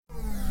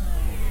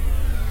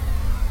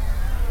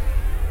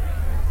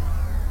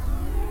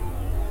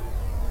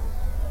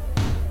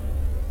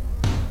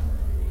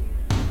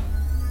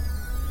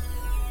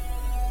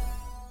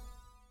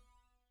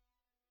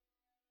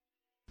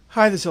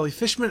Hi, this is Ellie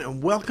Fishman,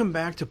 and welcome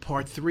back to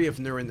part 3 of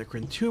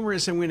neuroendocrine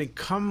tumors. I'm going to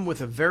come with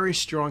a very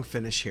strong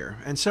finish here.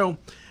 And so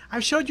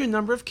I've showed you a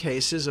number of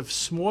cases of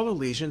smaller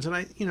lesions,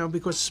 and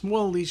because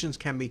smaller lesions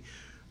can be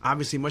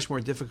obviously much more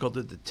difficult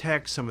to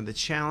detect, some of the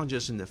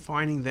challenges in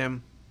defining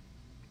them.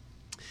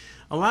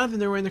 A lot of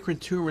the neuroendocrine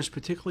tumors,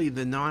 particularly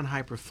the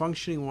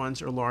non-hyperfunctioning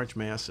ones, are large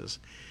masses.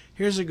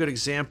 Here's a good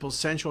example: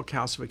 central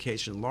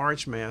calcification,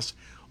 large mass.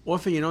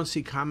 Often you don't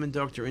see common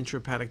duct or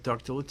intrahepatic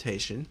duct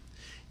dilatation.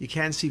 You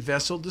can see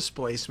vessel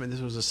displacement. This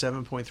was a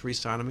 7.3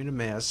 centimeter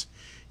mass.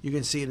 You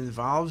can see it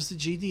involves the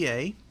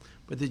GDA,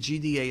 but the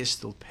GDA is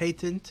still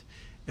patent.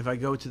 If I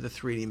go to the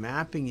 3D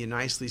mapping, you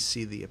nicely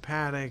see the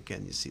hepatic,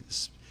 and you see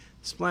the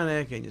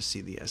splenic, and you see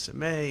the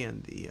SMA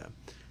and the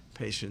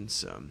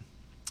patient's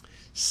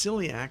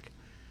celiac.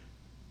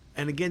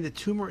 And again, the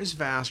tumor is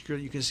vascular.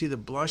 You can see the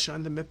blush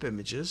on the MIP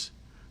images,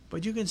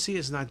 but you can see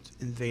it's not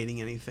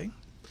invading anything.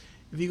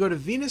 If you go to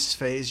venous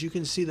phase, you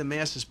can see the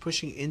mass is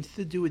pushing into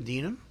the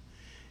duodenum.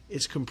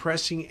 It's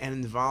compressing and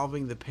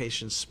involving the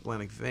patient's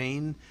splenic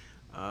vein,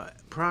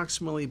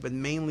 proximally, but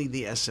mainly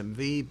the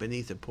SMV,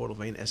 beneath the portal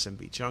vein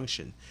SMV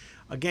junction.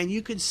 Again,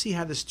 you can see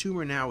how this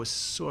tumor now is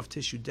soft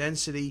tissue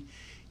density.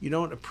 You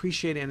don't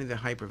appreciate any of the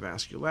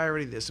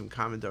hypervascularity. There's some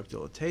common duct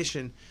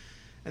dilatation.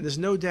 And there's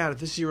no doubt if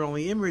this is your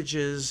only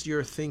images,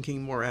 you're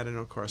thinking more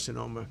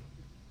adenocarcinoma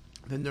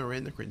than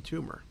neuroendocrine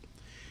tumor.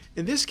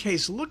 In this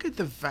case, look at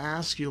the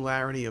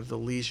vascularity of the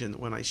lesion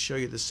when I show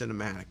you the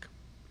cinematic.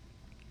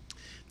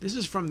 This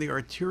is from the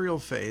arterial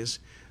phase,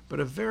 but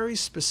a very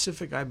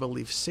specific, I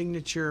believe,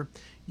 signature.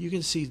 You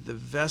can see the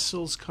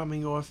vessels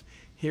coming off.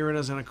 Here it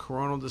is on a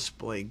coronal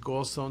display,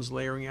 gallstones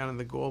layering out in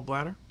the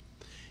gallbladder.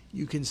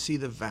 You can see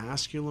the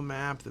vascular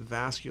map, the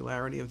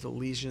vascularity of the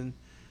lesion,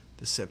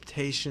 the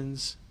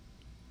septations,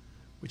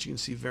 which you can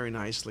see very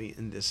nicely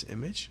in this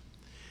image.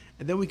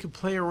 And then we could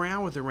play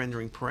around with the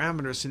rendering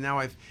parameters. So now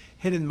I've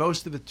hidden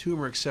most of the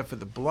tumor except for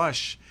the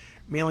blush.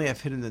 Mainly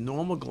I've hidden the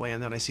normal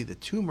gland, and I see the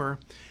tumor.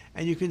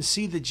 And you can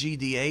see the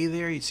GDA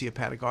there. You see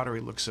hepatic artery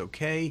looks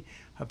okay.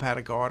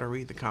 Hepatic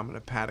artery, the common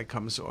hepatic,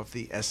 comes off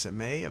the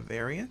SMA, a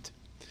variant.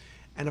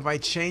 And if I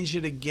change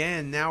it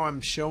again, now I'm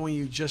showing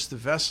you just the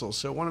vessel.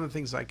 So one of the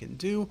things I can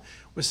do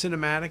with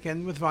cinematic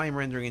and with volume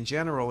rendering in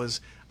general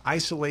is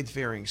isolate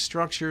varying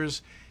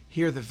structures.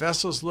 Here the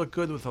vessels look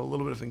good with a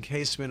little bit of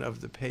encasement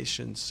of the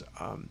patient's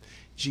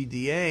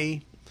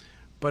GDA.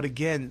 But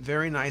again,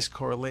 very nice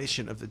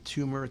correlation of the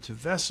tumor to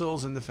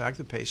vessels and the fact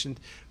the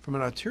patient from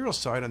an arterial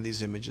side on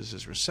these images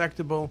is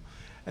resectable.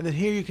 And then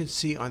here you can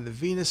see on the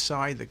venous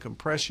side the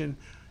compression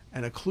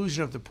and occlusion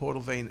of the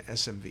portal vein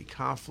SMV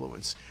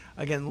confluence.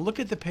 Again, look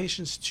at the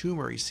patient's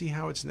tumor. You see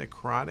how it's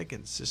necrotic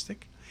and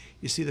cystic.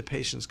 You see the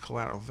patient's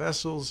collateral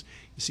vessels.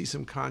 You see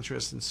some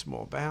contrast in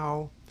small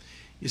bowel.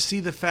 You see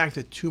the fact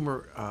that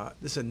tumor,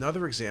 this is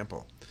another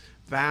example,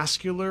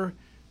 vascular,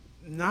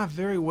 not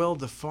very well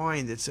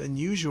defined. It's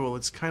unusual.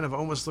 It's kind of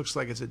almost looks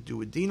like it's a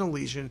duodenal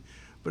lesion,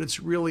 but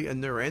it's really a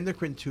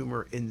neuroendocrine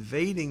tumor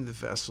invading the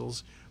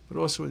vessels, but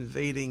also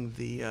invading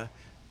the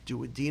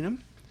duodenum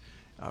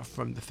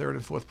from the third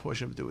and fourth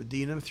portion of the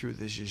duodenum through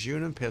the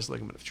jejunum, past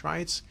ligament of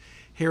Treitz.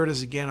 Here it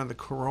is again on the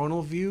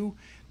coronal view,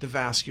 the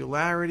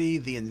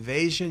vascularity, the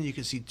invasion. You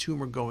can see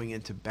tumor going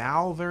into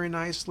bowel very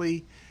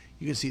nicely.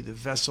 You can see the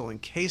vessel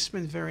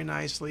encasement very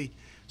nicely.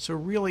 So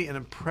really an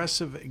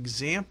impressive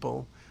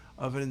example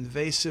of an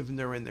invasive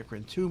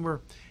neuroendocrine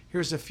tumor.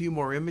 Here's a few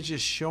more images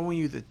showing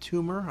you the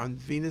tumor on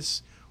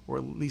venous, or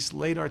at least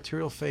late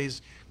arterial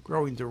phase,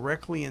 growing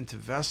directly into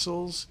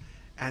vessels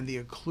and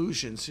the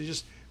occlusion. So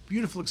just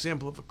beautiful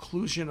example of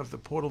occlusion of the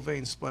portal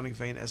vein, splenic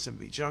vein,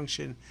 SMV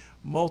junction,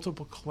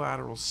 multiple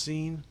collateral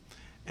seen.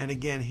 And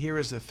again, here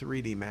is the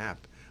 3D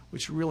map,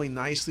 which really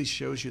nicely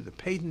shows you the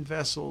patent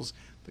vessels,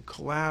 the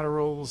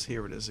collaterals.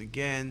 Here it is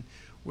again,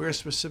 where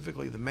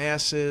specifically the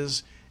mass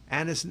is,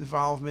 and its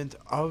involvement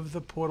of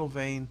the portal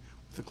vein,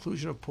 with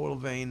occlusion of portal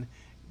vein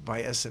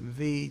by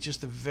SMV.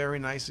 Just a very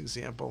nice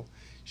example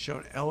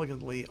shown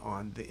elegantly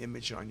on the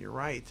image on your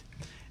right.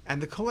 And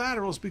the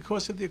collaterals,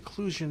 because of the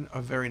occlusion,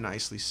 are very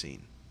nicely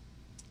seen.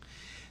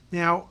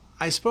 Now,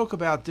 I spoke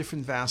about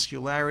different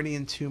vascularity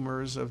in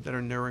tumors that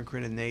are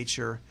neuroendocrine in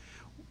nature.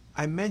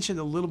 I mentioned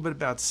a little bit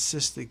about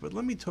cystic, but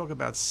let me talk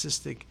about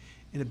cystic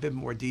in a bit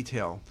more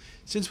detail.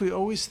 Since we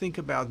always think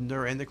about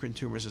neuroendocrine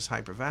tumors as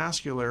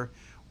hypervascular,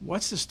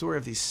 what's the story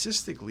of these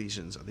cystic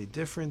lesions? Are they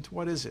different?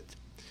 What is it?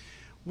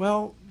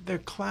 Well, they're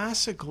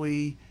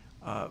classically,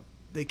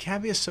 they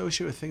can be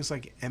associated with things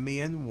like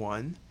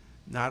MEN1,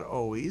 not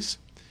always.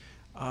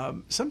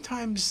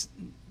 Sometimes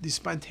these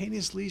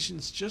spontaneous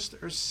lesions just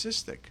are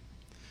cystic.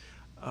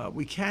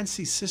 We can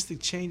see cystic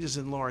changes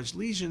in large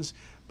lesions,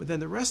 but then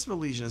the rest of the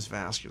lesion is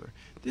vascular.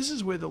 This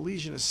is where the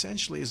lesion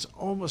essentially is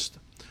almost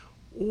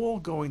all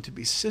going to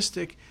be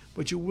cystic,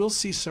 but you will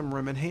see some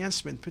rim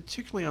enhancement,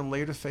 particularly on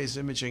later phase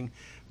imaging,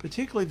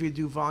 particularly if you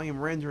do volume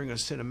rendering or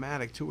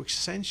cinematic to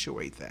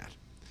accentuate that.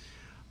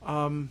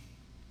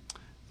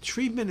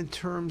 Treatment in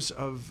terms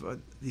of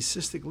these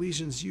cystic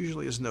lesions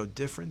usually is no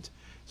different.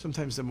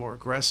 Sometimes they're more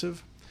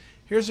aggressive.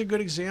 Here's a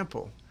good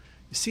example.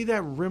 You see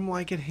that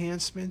rim-like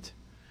enhancement?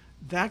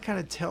 That kind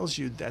of tells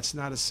you that's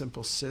not a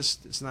simple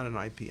cyst. It's not an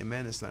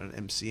IPMN. It's not an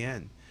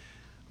MCN.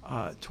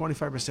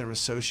 25% are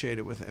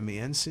associated with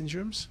MEN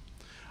syndromes.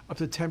 Up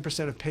to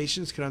 10% of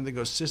patients can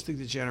undergo cystic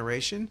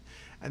degeneration,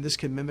 and this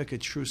can mimic a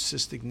true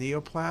cystic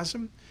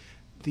neoplasm.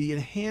 The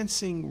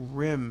enhancing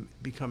rim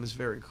becomes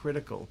very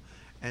critical,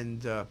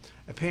 and a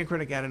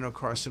pancreatic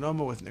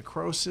adenocarcinoma with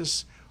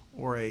necrosis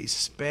or a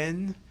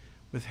SPEN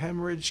with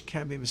hemorrhage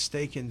can be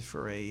mistaken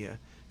for a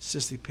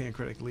cystic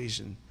pancreatic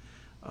lesion.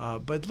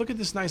 But look at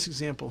this nice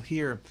example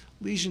here.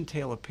 Lesion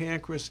tail of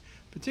pancreas,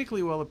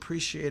 particularly well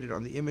appreciated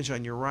on the image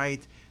on your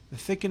right. The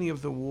thickening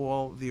of the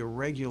wall, the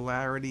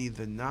irregularity,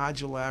 the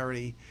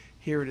nodularity.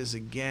 Here it is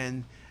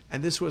again.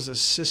 And this was a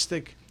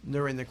cystic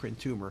neuroendocrine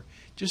tumor.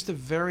 Just a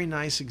very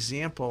nice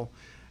example.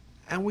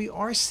 And we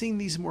are seeing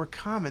these more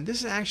common.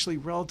 This is actually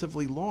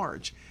relatively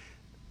large.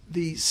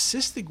 The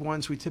cystic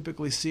ones we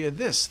typically see are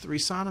this, 3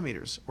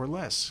 centimeters or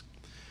less.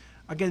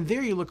 Again,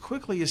 there you look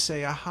quickly, you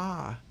say,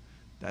 aha,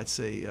 that's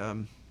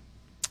a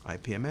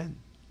IPMN,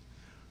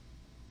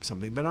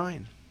 something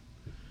benign.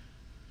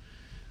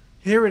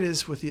 Here it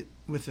is with the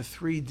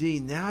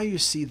 3D. Now you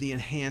see the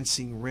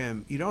enhancing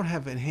rim. You don't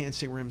have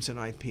enhancing rims in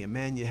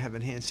IPMN. You have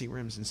enhancing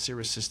rims in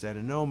serous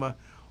cystadenoma,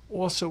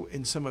 also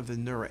in some of the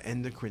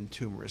neuroendocrine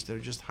tumors that are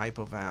just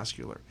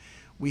hypovascular.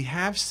 We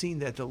have seen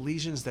that the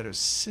lesions that are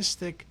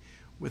cystic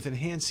with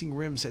enhancing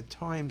rims at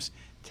times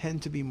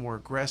tend to be more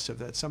aggressive.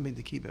 That's something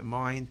to keep in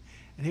mind.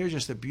 And here's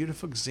just a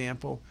beautiful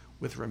example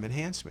with rim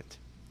enhancement.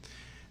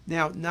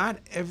 Now, not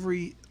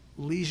every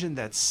lesion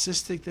that's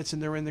cystic that's a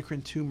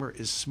neuroendocrine tumor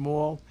is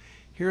small.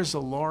 Here's a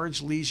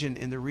large lesion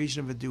in the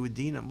region of a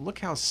duodenum. Look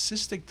how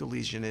cystic the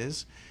lesion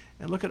is,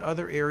 and look at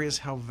other areas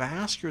how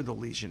vascular the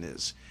lesion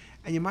is.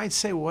 And you might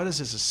say, well, what is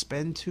this, a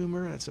SPEN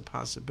tumor? That's a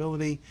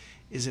possibility.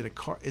 Is it a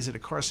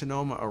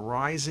carcinoma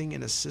arising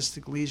in a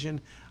cystic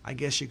lesion? I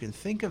guess you can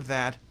think of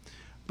that.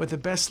 But the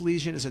best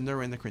lesion is a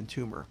neuroendocrine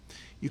tumor.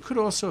 You could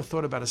also have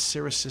thought about a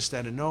serous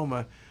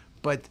cystadenoma,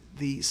 but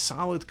the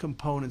solid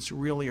components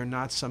really are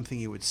not something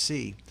you would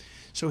see.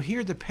 So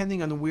here,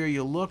 depending on where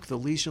you look, the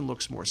lesion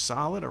looks more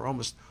solid or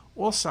almost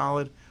all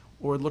solid,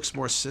 or it looks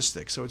more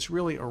cystic. So it's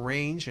really a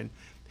range, and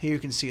here you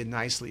can see it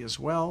nicely as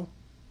well.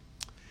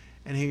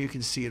 And here you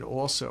can see it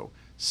also.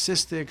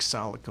 Cystic,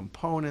 solid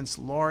components,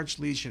 large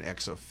lesion,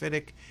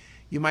 exophytic.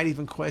 You might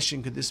even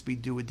question, could this be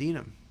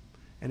duodenum?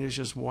 And there's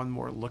just one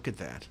more look at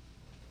that.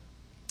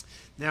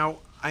 Now,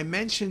 I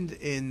mentioned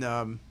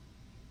in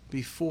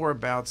before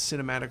about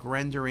cinematic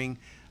rendering,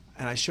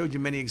 and I showed you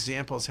many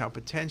examples how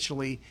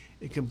potentially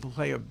it can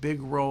play a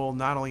big role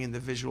not only in the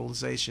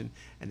visualization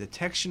and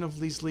detection of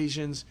these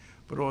lesions,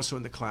 but also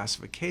in the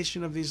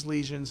classification of these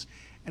lesions,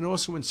 and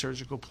also in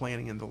surgical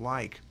planning and the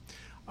like.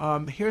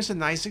 Here's a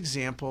nice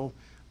example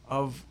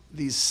of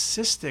these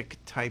cystic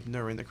type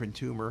neuroendocrine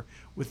tumor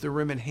with the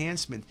rim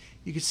enhancement.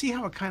 You can see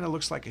how it kind of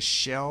looks like a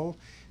shell.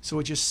 So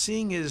what you're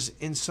seeing is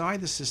inside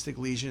the cystic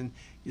lesion,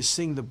 you're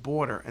seeing the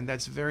border, and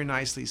that's very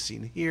nicely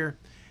seen here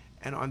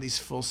and on these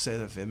full set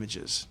of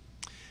images.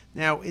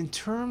 Now, in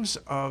terms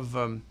of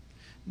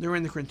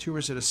neuroendocrine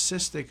tumors that are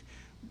cystic,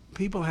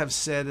 people have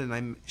said, and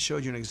I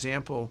showed you an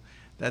example,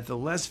 that the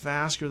less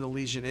vascular the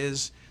lesion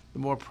is, the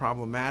more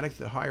problematic,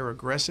 the higher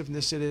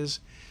aggressiveness it is.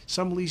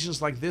 Some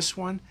lesions like this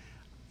one,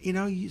 you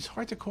know, it's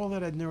hard to call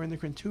that a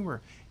neuroendocrine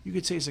tumor. You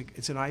could say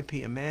it's an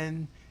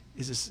IPMN.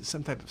 Is this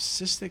some type of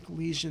cystic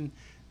lesion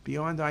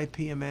beyond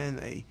IPMN,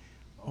 a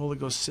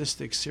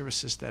oligocystic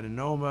serous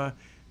cystadenoma,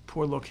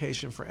 poor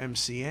location for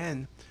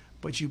MCN,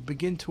 but you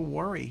begin to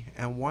worry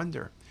and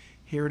wonder.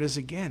 Here it is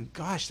again.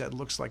 Gosh, that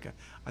looks like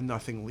a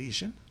nothing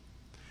lesion.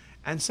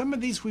 And some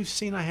of these we've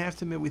seen, I have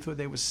to admit, we thought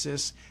they were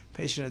cysts.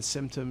 Patient had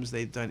symptoms,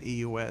 they've done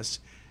EUS,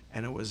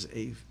 and it was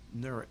a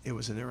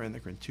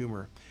neuroendocrine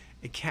tumor.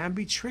 It can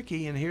be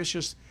tricky, and here's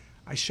just,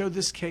 I showed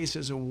this case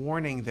as a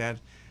warning that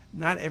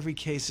not every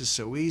case is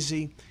so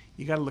easy.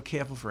 You got to look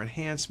careful for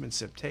enhancement,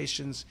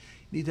 septations.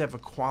 You need to have a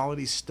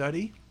quality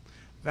study.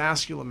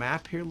 Vascular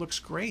map here looks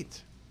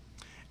great.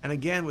 And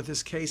again, with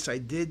this case, I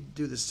did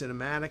do the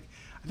cinematic.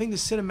 I think the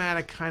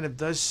cinematic kind of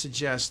does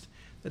suggest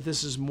that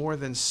this is more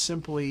than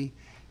simply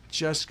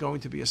just going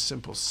to be a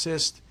simple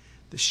cyst.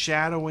 The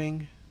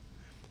shadowing,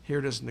 here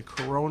it is in the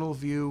coronal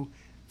view,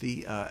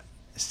 the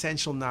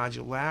essential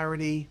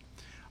nodularity.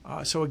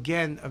 So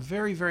again, a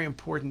very, very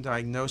important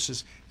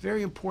diagnosis.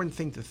 Very important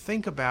thing to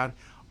think about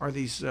are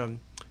these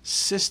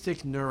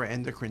cystic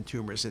neuroendocrine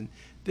tumors. And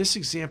this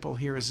example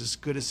here is as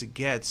good as it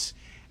gets.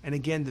 And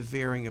again, the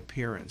varying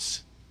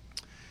appearance.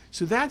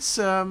 So that's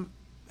a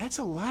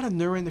lot of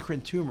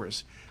neuroendocrine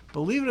tumors.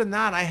 Believe it or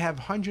not, I have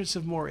hundreds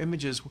of more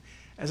images.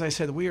 As I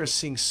said, we are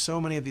seeing so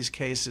many of these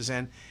cases.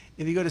 And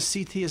if you go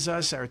to CT as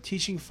Us, our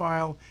teaching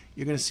file,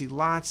 you're going to see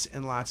lots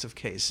and lots of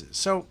cases.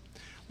 So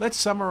let's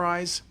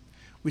summarize.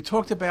 We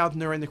talked about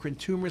neuroendocrine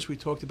tumors. We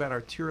talked about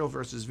arterial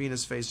versus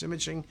venous phase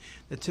imaging.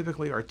 That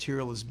typically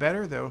arterial is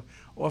better, though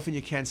often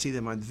you can't see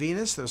them on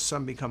venous, though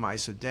some become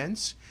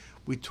isodense.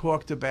 We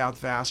talked about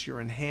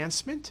vascular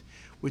enhancement.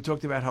 We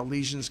talked about how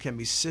lesions can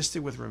be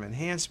cystic with rim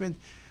enhancement.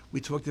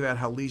 We talked about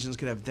how lesions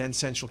can have dense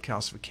central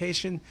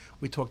calcification.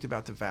 We talked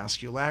about the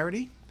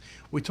vascularity.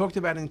 We talked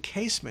about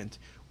encasement,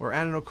 where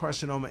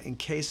adenocarcinoma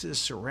encases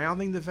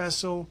surrounding the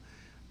vessel.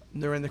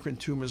 Neuroendocrine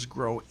tumors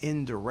grow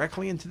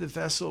indirectly into the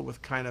vessel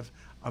with kind of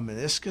a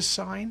meniscus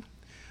sign.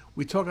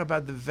 We talk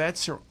about the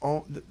VETs,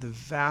 or the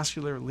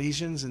vascular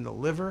lesions in the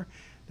liver.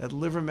 That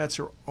liver mets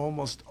are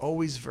almost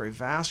always very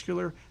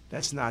vascular.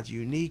 That's not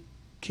unique.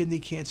 Kidney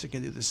cancer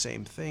can do the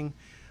same thing,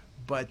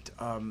 but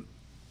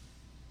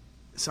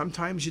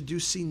sometimes you do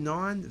see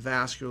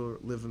non-vascular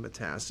liver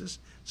metastasis,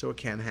 so it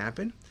can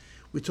happen.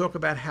 We talk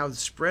about how the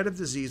spread of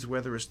disease,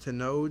 whether it's to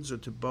nodes or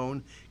to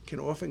bone, can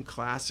often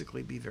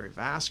classically be very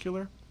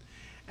vascular.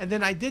 And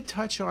then I did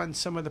touch on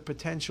some of the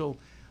potential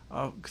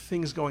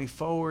things going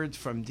forward,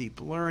 from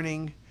deep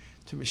learning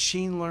to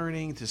machine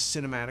learning to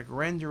cinematic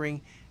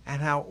rendering,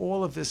 and how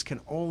all of this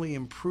can only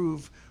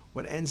improve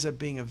what ends up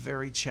being a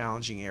very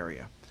challenging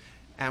area.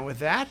 And with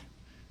that,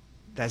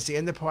 that's the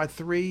end of part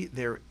 3.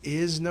 There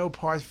is no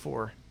part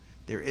 4.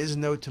 There is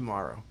no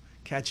tomorrow.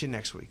 Catch you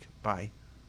next week. Bye.